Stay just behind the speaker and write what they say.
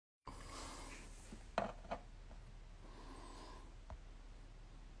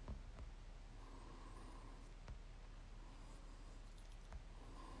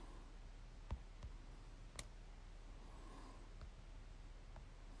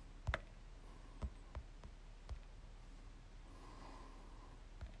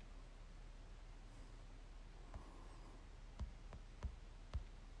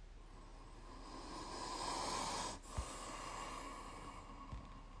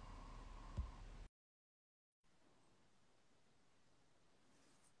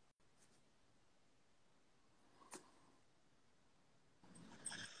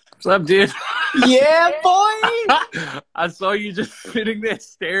What's up, dude? Yeah, boy! I saw you just sitting there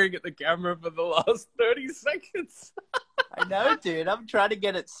staring at the camera for the last 30 seconds. I know, dude. I'm trying to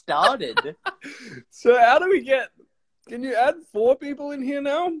get it started. So how do we get... Can you add 4 people in here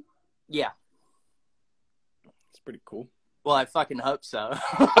now? Yeah. It's pretty cool. Well, I fucking hope so.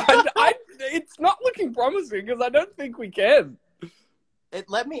 It's not looking promising because I don't think we can. It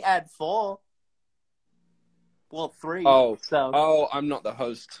let me add 4. Well, 3. Oh, I'm not the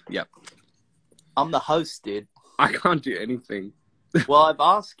host. Yep. I'm the host, dude. I can't do anything. Well, I've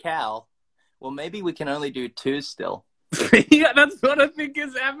asked Cal. Well, maybe we can only do 2 still. Yeah, that's what I think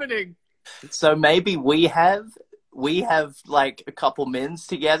is happening. So maybe we have like a couple mins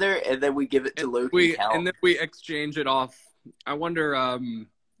together, and then we give it to Luke and Cal. And then we exchange it off. I wonder. I'm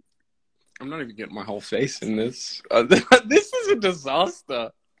not even getting my whole face in this. This is a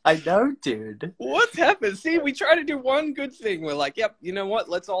disaster. I know, dude. What's happened? See, we try to do one good thing. We're like, yep, you know what?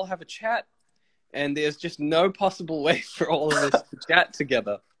 Let's all have a chat. And there's just no possible way for all of us to chat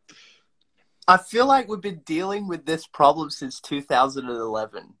together. I feel like we've been dealing with this problem since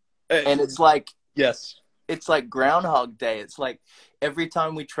 2011. And it's like... Yes. It's like Groundhog Day. It's like every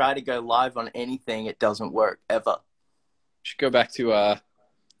time we try to go live on anything, it doesn't work, ever. Should go back to,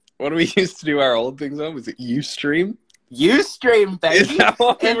 what do we used to do our old things on? Was it Ustream? Ustream, baby. Is that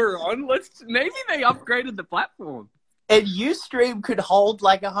what we were on? Maybe they upgraded the platform. And Ustream could hold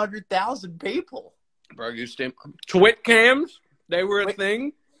like 100,000 people. Bro, Ustream. Twit cams, they were a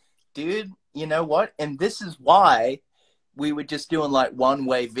thing. Dude, you know what? And this is why we were just doing like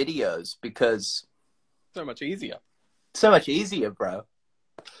one-way videos, because... So much easier. So much easier, bro.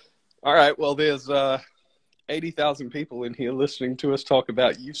 All right, well, there's 80,000 people in here listening to us talk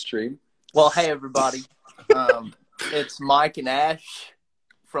about Ustream. Well, hey, everybody. It's Mike and Ash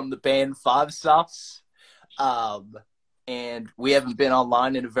from the band Five Sauce. And we haven't been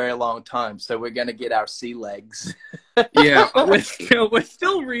online in a very long time, so we're going to get our sea legs. Yeah, we're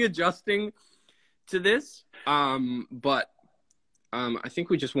still readjusting to this, but I think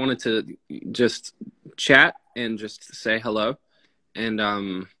we just wanted to just chat and just say hello.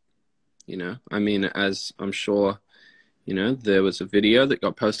 And, you know, I mean, as I'm sure, you know, there was a video that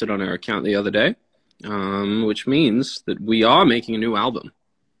got posted on our account the other day, which means that we are making a new album.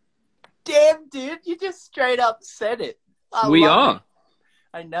 Damn, dude, you just straight up said it. We are.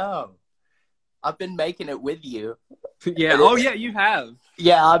 I know. I've been making it with you. Yeah. Oh, yeah, you have.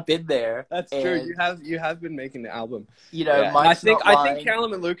 Yeah, I've been there. That's true. You have been making the album. You know, yeah. I think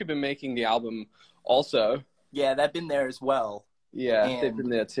Callum and Luke have been making the album also. Yeah, they've been there as well. Yeah, they've been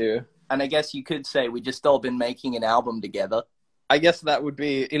there too. And I guess you could say we just all been making an album together. I guess that would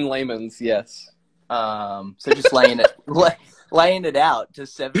be in layman's, yes. So just laying it out to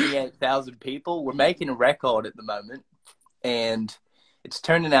 78,000 people. We're making a record at the moment, and it's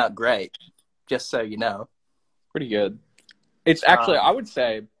turning out great. Just so you know, pretty good. It's actually, I would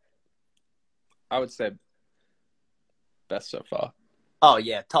say, best so far. Oh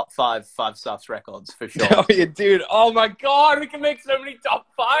yeah, top 5 Sauce records for sure. Oh yeah, dude. Oh my god, we can make so many top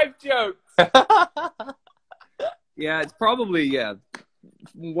 5 jokes. Yeah, it's probably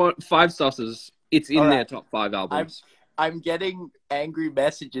 5 Sauces. It's in their top 5 albums. I'm getting angry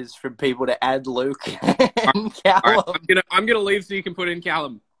messages from people to add Luke and Callum. Right, I'm gonna leave so you can put in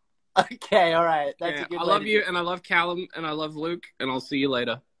Callum. Okay, all right. That's a good I love you, and I love Callum, and I love Luke, and I'll see you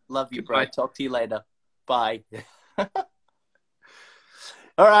later. Love you, Goodbye. bro. Talk to you later. Bye.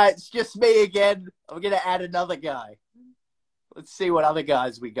 All right, it's just me again. I'm going to add another guy. Let's see what other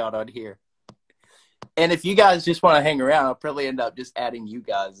guys we got on here. And if you guys just want to hang around, I'll probably end up just adding you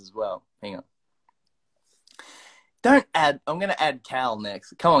guys as well. Hang on. Don't add. I'm going to add Cal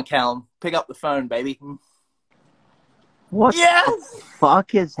next. Come on, Cal. Pick up the phone, baby. What the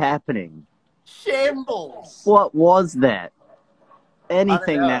fuck is happening? Shambles. What was that?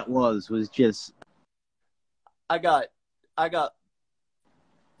 Anything that was just... I got...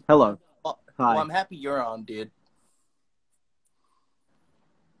 Hello. Hi. Hi. Well, I'm happy you're on, dude.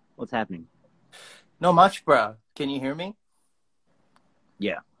 What's happening? Not much, bro. Can you hear me?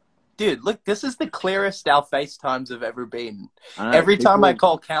 Yeah. Dude, look, this is the clearest our FaceTimes have ever been. Every time I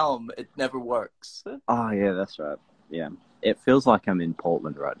call Callum, it never works. Oh, yeah, that's right. Yeah. It feels like I'm in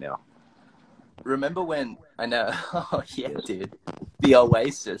Portland right now. Remember when... I know. Oh, yeah, dude. The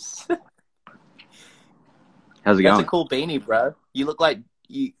Oasis. How's it going? That's a cool beanie, bro. You look like...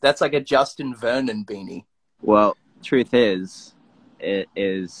 That's like a Justin Vernon beanie. Well, truth is, I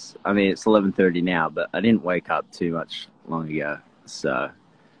mean, it's 11:30 now, but I didn't wake up too much long ago, so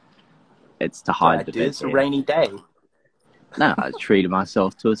it's to hide the bed. It's a rainy day. No, I treated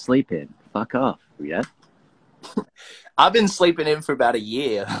myself to a sleep in. Fuck off, yeah? I've been sleeping in for about a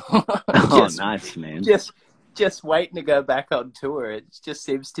year. Oh, nice, man. Just waiting to go back on tour. It just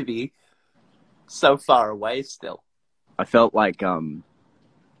seems to be so far away still. I felt like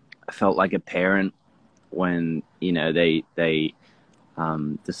a parent when, you know, they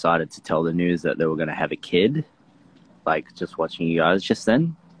decided to tell the news that they were going to have a kid, like just watching you guys just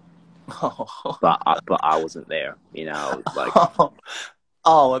then. Oh. But I wasn't there, you know. I was like,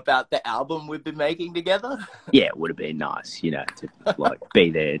 oh, about the album we've been making together? Yeah, it would have been nice, you know, to like be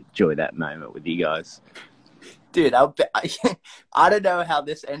there, enjoy that moment with you guys. Dude, I don't know how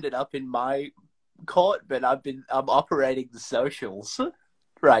this ended up in my court, but I'm operating the socials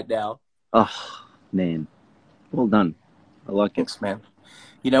right now. Oh man, well done. I like Thanks, man.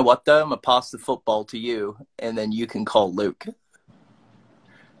 You know what though? I'm gonna pass the football to you, and then you can call Luke.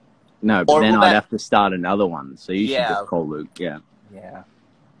 No, but then I'd have to start another one, so you should just call Luke. Yeah. Yeah.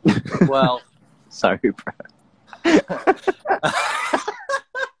 Well, sorry, bro.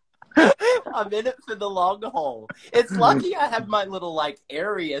 I'm in it for the long haul. It's lucky I have my little like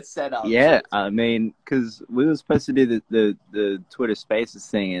area set up. Yeah, I mean, because we were supposed to do the Twitter Spaces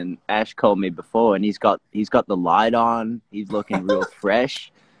thing, and Ash called me before, and he's got the light on. He's looking real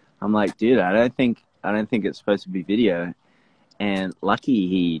fresh. I'm like, dude, I don't think it's supposed to be video. And lucky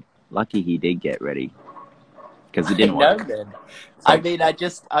he did get ready because he didn't want. Man. I mean,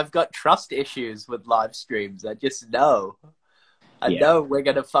 I've got trust issues with live streams. I just know. I know we're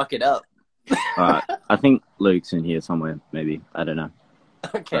gonna fuck it up. Alright, I think Luke's in here somewhere. Maybe, I don't know.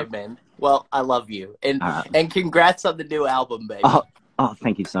 Okay, man. Well, I love you, and congrats on the new album, baby. Oh,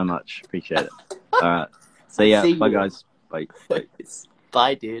 thank you so much. Appreciate it. All right. So yeah, bye guys. Bye.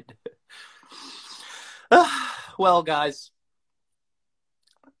 Bye, dude. Well, guys,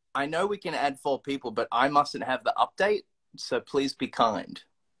 I know we can add 4 people, but I mustn't have the update, so please be kind.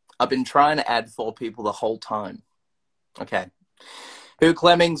 I've been trying to add 4 people the whole time. Okay. Who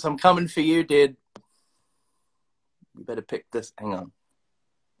Clemmings, I'm coming for you, dude. You better pick this. Hang on.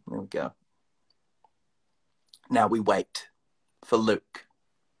 There we go. Now we wait for Luke.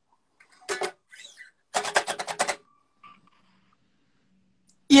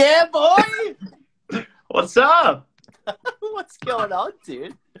 Yeah, boy! What's up? What's going on,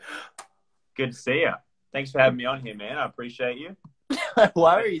 dude? Good to see you. Thanks for having me on here, man. I appreciate you. No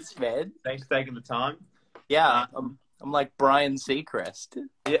worries, man. Thanks for taking the time. Yeah, I'm like Brian Seacrest.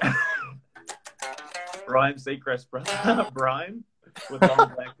 Yeah. Brian Seacrest, bro. Brian with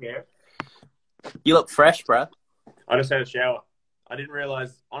long black hair. You look fresh, bro. I just had a shower. I didn't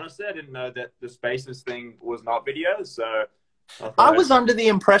realize, honestly, I didn't know that the Spaces thing was not video, so I was under the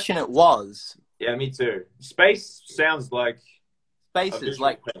impression it was. Yeah, me too. Space sounds like Spaces,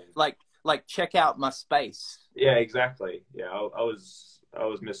 like check out my space. Yeah, exactly. Yeah, I was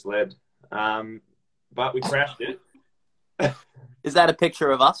misled. But we crashed it. Is that a picture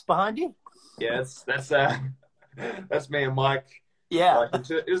of us behind you? Yeah, that's me and Mike. Yeah,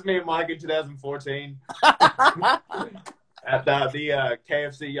 it was me and Mike in 2014 at the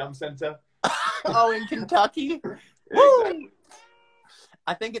KFC Yum Center. Oh, in Kentucky. Yeah, Woo! exactly.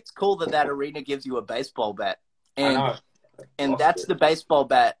 I think it's cool that arena gives you a baseball bat, and I know. That's the baseball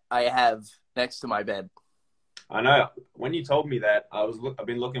bat I have next to my bed. I know. When you told me that, I've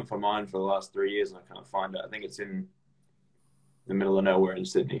been looking for mine for the last 3 years and I can't find it. I think it's in the middle of nowhere in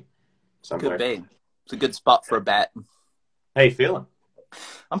Sydney somewhere. Could be. It's a good spot for a bat. How you feeling?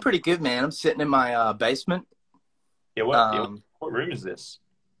 I'm pretty good, man. I'm sitting in my basement. Yeah, what room is this?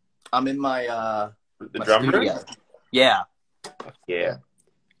 I'm in my the drum studio. room? Yeah. Yeah.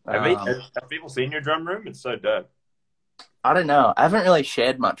 Have people seen your drum room? It's so dope. I don't know. I haven't really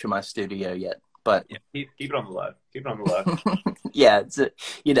shared much of my studio yet, but keep it on the low. Keep it on the low. Yeah,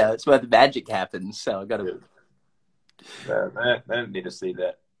 it's where the magic happens. So I got to. I don't need to see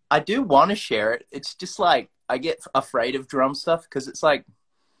that. I do want to share it. It's just like I get afraid of drum stuff because it's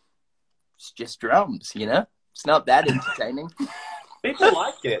just drums, you know. It's not that entertaining. People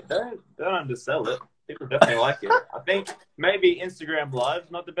like it. Don't undersell it. People definitely like it. I think maybe Instagram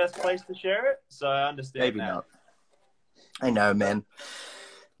Live's not the best place to share it, so I understand. Maybe not. I know, man.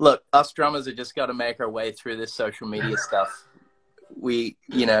 Look, us drummers are just got to make our way through this social media stuff. We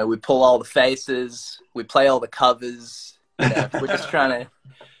pull all the faces, we play all the covers. We're just trying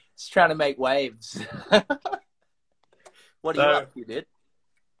to make waves. What are you up to, dude?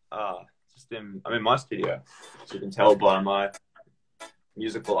 I'm in my studio, so you can tell by my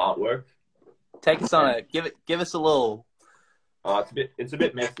musical artwork. Take us on give us a little. It's a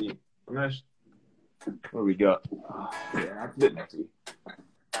bit messy. What do we got? Yeah, it's a bit messy.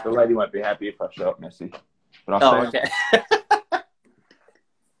 The lady won't be happy if I show up messy. But Okay.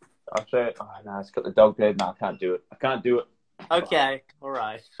 I'll show it. Oh no, it's got the dog head. No, I can't do it. I can't do it. Okay, all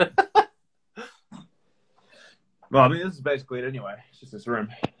right. Well, I mean, this is basically it anyway. It's just this room.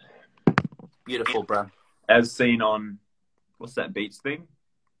 Beautiful, bro. As seen on, what's that Beats thing?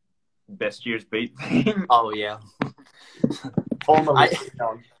 Best Year's Beat thing. Oh, yeah. Formerly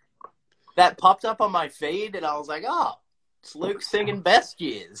That popped up on my feed, and I was like, oh, it's Luke singing Best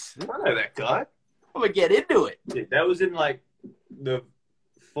Years. I know that guy. I'm going to get into it. Yeah, that was in like the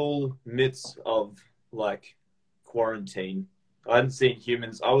full midst of like quarantine. I hadn't seen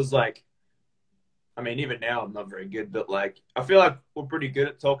humans. I was like, I mean, even now I'm not very good, but like, I feel like we're pretty good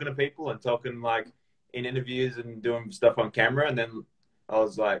at talking to people and talking like in interviews and doing stuff on camera. And then I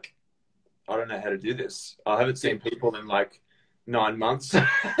was like, I don't know how to do this. I haven't seen people in like 9 months.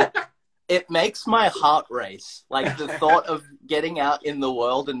 It makes my heart race. Like the thought of getting out in the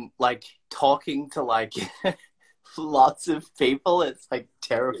world and like talking to like lots of people, it's like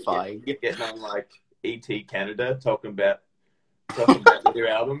terrifying. Getting on like ET Canada, talking about the new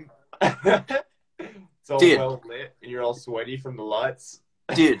album. It's all well lit and you're all sweaty from the lights.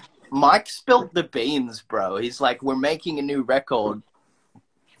 Dude, Mike spilled the beans, bro. He's like, we're making a new record.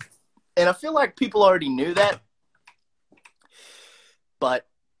 And I feel like people already knew that. But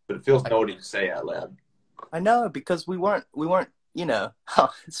it feels naughty to say out loud. I know, because we weren't, you know,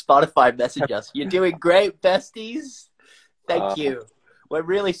 Spotify messaged us. You're doing great, besties. Thank you. We're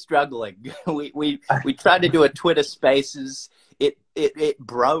really struggling. We tried to do a Twitter Spaces. It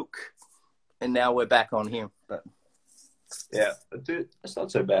broke, and now we're back on here. But yeah, it's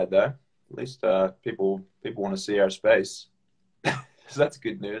not so bad though. At least people want to see our space, so that's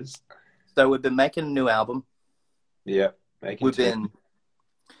good news. So we've been making a new album. Yeah,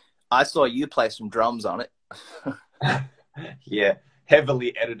 I saw you play some drums on it. Yeah,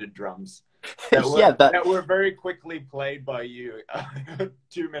 heavily edited drums. That were very quickly played by you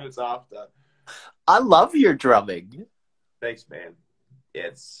 2 minutes after. I love your drumming. Thanks, man. Yeah,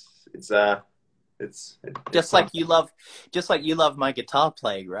 it's just like you love my guitar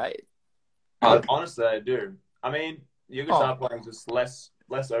playing, right? Honestly, I do. I mean, your guitar playing is just less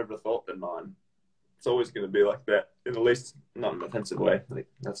overthought than mine. It's always going to be like that, at least not in an offensive way. Like,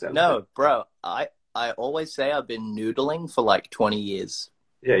 that sounds good. Bro. I always say I've been noodling for like 20 years.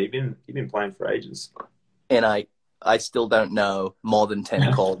 Yeah, you've been playing for ages. And I still don't know more than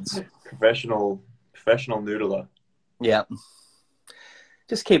 10 chords. Professional noodler. Yeah.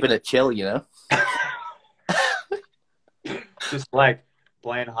 Just keeping it chill, you know? Just like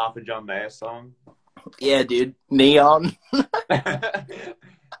playing half a John Mayer song. Yeah, dude. Neon. What a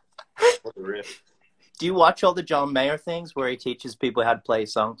riff. Do you watch all the John Mayer things where he teaches people how to play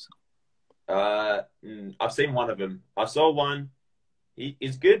songs? I've seen one of them. I saw one.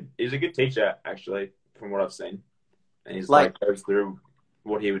 He's good. He's a good teacher, actually, from what I've seen. And he's like goes through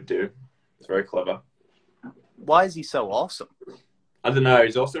what he would do. It's very clever. Why is he so awesome? I don't know.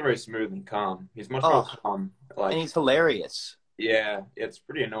 He's also very smooth and calm. He's much more calm. And he's hilarious. Yeah, it's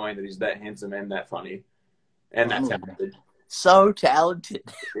pretty annoying that he's that handsome and that funny and that talented. So talented.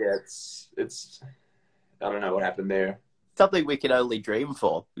 Yeah, it's. I don't know what happened there. Something we can only dream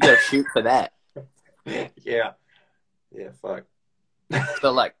for. We gotta shoot for that. Yeah, fuck.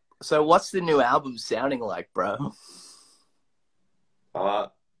 So what's the new album sounding like, bro?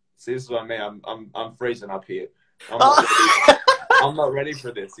 See, this is what I mean. I'm freezing up here. I'm not ready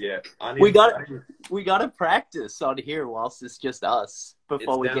for this yet. We gotta practice on here whilst it's just us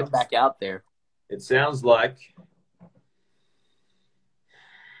before we get back out there. It sounds like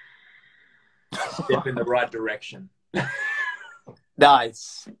a step in the right direction.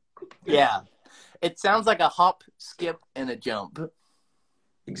 Nice. Yeah. It sounds like a hop, skip, and a jump.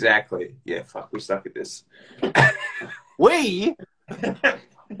 Exactly. Yeah, fuck, we suck at this. We?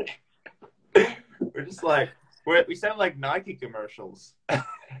 We're just like, we sound like Nike commercials.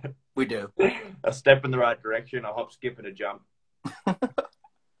 We do. A step in the right direction, a hop, skip, and a jump.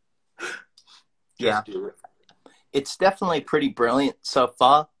 Yeah. Do it. It's definitely pretty brilliant so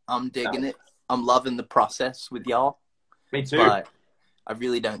far. I'm digging it. I'm loving the process with y'all. Me too. But I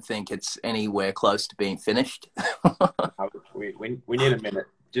really don't think it's anywhere close to being finished. we need a minute.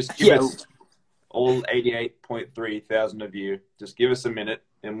 Just give us all 88.3 thousand of you. Just give us a minute,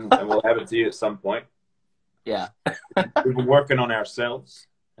 and we'll have it to you at some point. Yeah. We've been working on ourselves,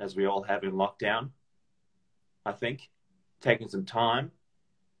 as we all have in lockdown. I think taking some time,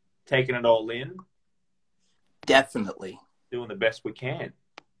 taking it all in. Definitely. Doing the best we can.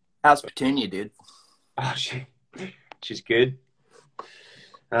 How's Petunia, dude? Oh, she's good.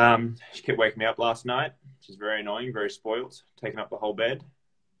 She kept waking me up last night. She's very annoying, very spoiled, taking up the whole bed.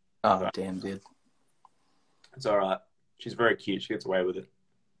 Oh, damn, dude. It's all right. She's very cute. She gets away with it.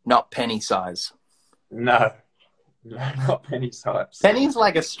 Not penny size. No. No, not penny size. Penny's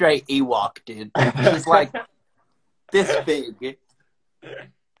like a straight Ewok, dude. She's like this big.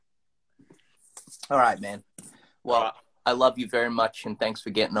 All right, man. Well, I love you very much, and thanks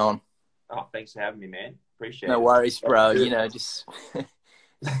for getting on. Oh, thanks for having me, man. Appreciate it. No worries, bro. You know, just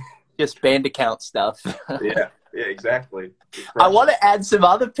band account stuff. Yeah, exactly. I want to add some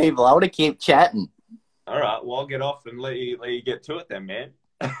other people. I want to keep chatting. All right, well, I'll get off and let you get to it then, man.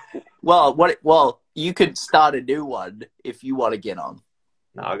 Well, you could start a new one if you want to get on.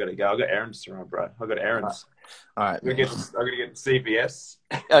 No, I gotta go. I got errands to run, bro. I got errands. All right. I gotta get to CVS.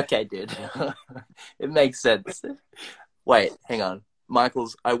 Okay, dude. It makes sense. Wait, hang on.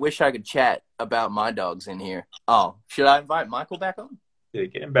 Michael's, I wish I could chat about my dogs in here. Oh, should I invite Michael back on? Yeah,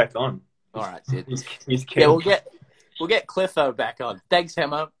 get him back on. All right, dude. He's Yeah, we'll get Cliffo back on. Thanks,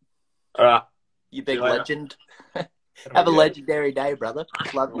 Hemo. All right. You big legend. Have a legendary day, brother.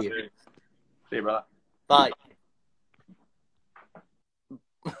 Love you. See you, brother. Bye.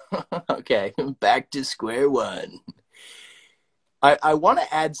 Okay, back to square one. I want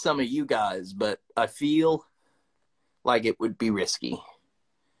to add some of you guys, but I feel like it would be risky.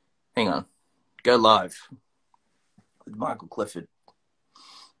 Hang on. Go live with Michael Clifford.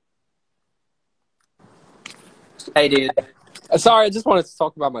 Hey, dude. Sorry, I just wanted to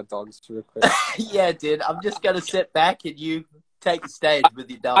talk about my dogs real quick. Yeah, dude. I'm just going to sit back and you take the stage with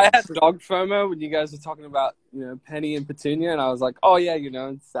your dogs. I had dog FOMO when you guys were talking about, Penny and Petunia, and I was like, oh, yeah,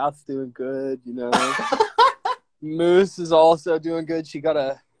 South's doing good, Moose is also doing good. She got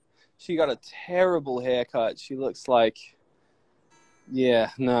a terrible haircut. She looks like, no,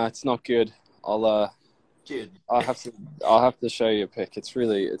 it's not good. Dude. I'll have to show you a pic. It's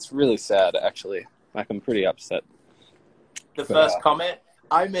really sad, actually. Like, I'm pretty upset. The first comment,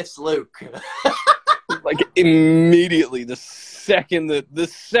 I miss Luke. Like immediately, the second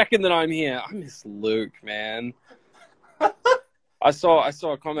that I'm here, I miss Luke, man. I saw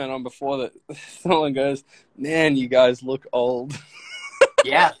a comment on before that someone goes, "Man, you guys look old."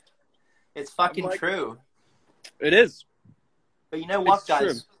 Yeah, it's fucking true. It is. But you know what, It's guys?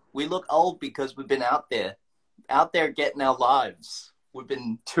 true. We look old because we've been out there getting our lives. We've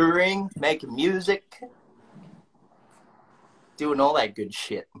been touring, making music, doing all that good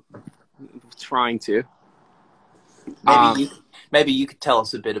shit. Trying to. Maybe you could tell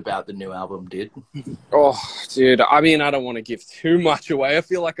us a bit about the new album, dude. Oh, dude. I mean, I don't want to give too much away. I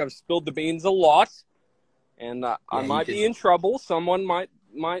feel like I've spilled the beans a lot, and I might be in trouble. Someone might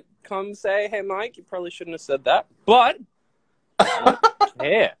come say, "Hey, Mike, you probably shouldn't have said that." But I don't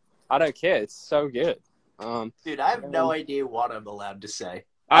care. I don't care. It's so good. Dude, I have no idea what I'm allowed to say.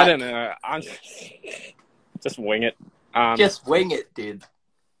 I don't know. I'm just wing it. Just wing it, dude.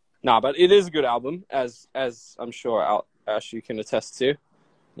 Nah, but it is a good album, as I'm sure Ash you can attest to.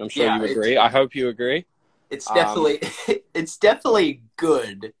 I'm sure you agree. I hope you agree. It's definitely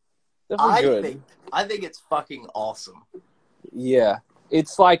good. Definitely good. I think it's fucking awesome. Yeah,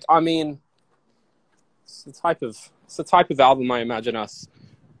 it's like it's the type of album I imagine us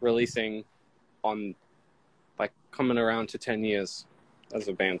releasing on, like, coming around to 10 years as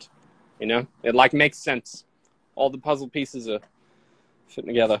a band. It like makes sense. All the puzzle pieces are fitting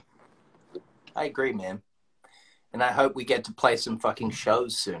together. I agree, man. And I hope we get to play some fucking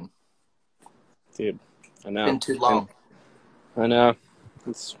shows soon. Dude, I know. It's been too long. I know.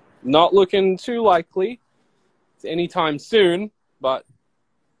 It's not looking too likely anytime soon, but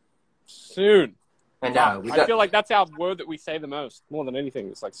soon. I know. I feel like that's our word that we say the most, more than anything.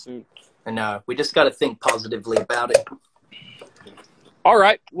 It's like soon. I know. We just got to think positively about it. All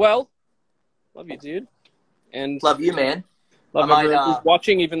right. Well, love you, dude. And love you, man. Love everyone who's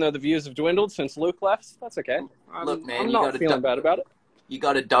watching, even though the views have dwindled since Luke left. That's okay. Look, man, I'm not feeling bad about it. You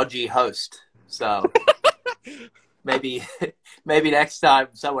got a dodgy host, so maybe next time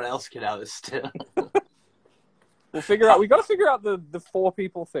someone else can host. We'll figure out. We got to figure out the 4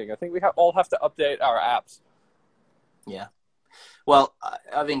 people thing. I think we all have to update our apps. Yeah. Well,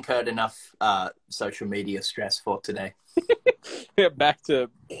 I've incurred enough social media stress for today. Yeah, back to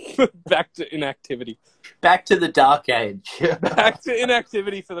inactivity. Back to the dark age. Back to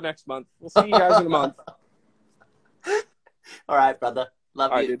inactivity for the next month. We'll see you guys in a month. All right, brother. Love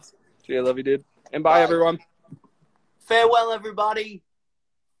you. All right, dude. Yeah, love you, dude. And bye. Everyone. Farewell, everybody.